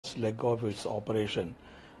last leg of its operation,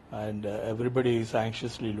 and everybody is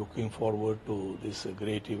anxiously looking forward to this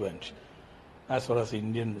great event. As far as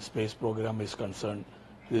Indian space program is concerned,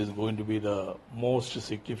 this is going to be the most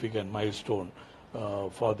significant milestone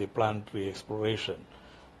for the planetary exploration.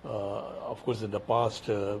 Of course, in the past,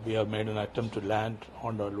 we have made an attempt to land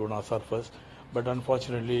on the lunar surface, but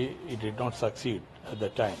unfortunately, it did not succeed at the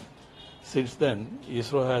time. Since then,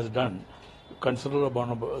 ISRO has done considerable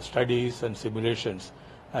amount of studies and simulations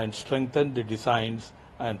and strengthened the designs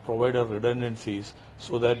and provided redundancies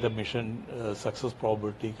so that the mission success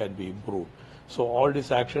probability can be improved. So all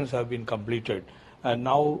these actions have been completed, and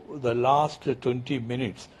now the last 20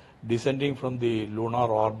 minutes descending from the lunar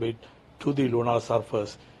orbit to the lunar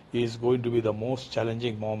surface is going to be the most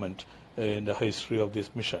challenging moment in the history of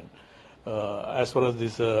this mission. As far as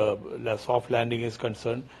this soft landing is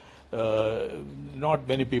concerned, not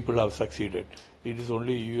many people have succeeded. It is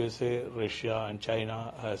only USA, Russia and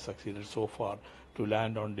China has succeeded so far to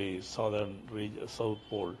land on the south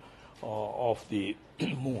pole of the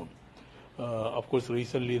moon. Of course,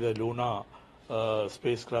 recently the Lunar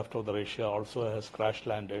spacecraft of the Russia also has crash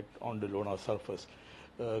landed on the lunar surface.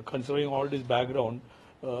 Considering all this background,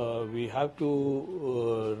 we have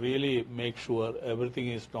to really make sure everything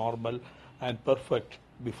is normal and perfect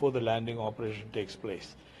before the landing operation takes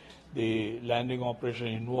place. The landing operation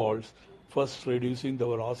involves first reducing the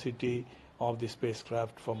velocity of the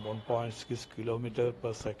spacecraft from 1.6 kilometers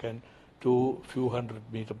per second to few hundred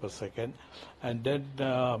meters per second, and then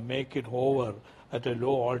make it hover at a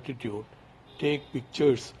low altitude, take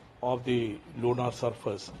pictures of the lunar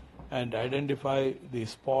surface and identify the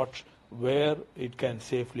spots where it can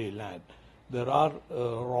safely land. There are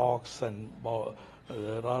rocks and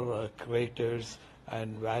there are craters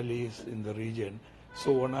and valleys in the region,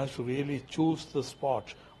 so one has to really choose the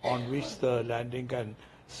spot on which the landing can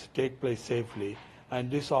take place safely, and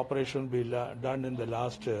this operation will be done in the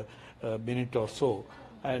last minute or so,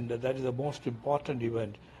 and that is the most important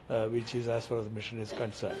event which is as far as the mission is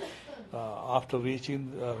concerned. After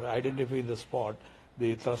reaching, identifying the spot,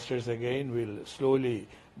 the thrusters again will slowly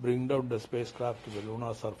bring down the spacecraft to the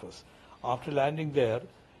lunar surface. After landing there,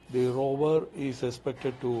 the rover is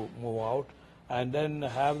expected to move out and then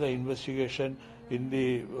have the investigation in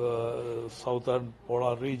the southern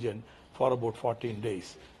polar region for about 14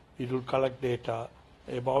 days. It will collect data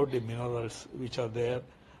about the minerals which are there,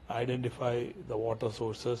 identify the water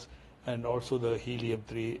sources and also the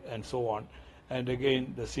helium-3 and so on. And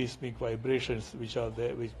again, the seismic vibrations which are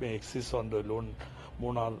there, which may exist on the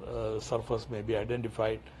lunar surface may be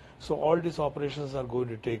identified. So all these operations are going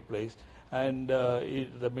to take place, and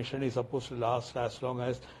the mission is supposed to last as long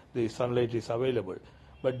as the sunlight is available.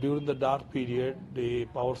 But during the dark period, the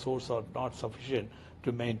power source are not sufficient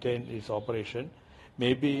to maintain its operation.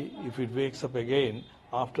 Maybe if it wakes up again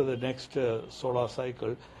after the next solar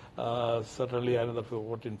cycle, certainly another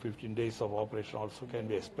 14-15 days of operation also can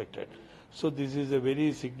be expected. So this is a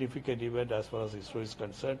very significant event as far as ISRO is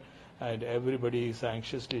concerned, and everybody is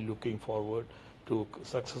anxiously looking forward to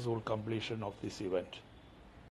successful completion of this event.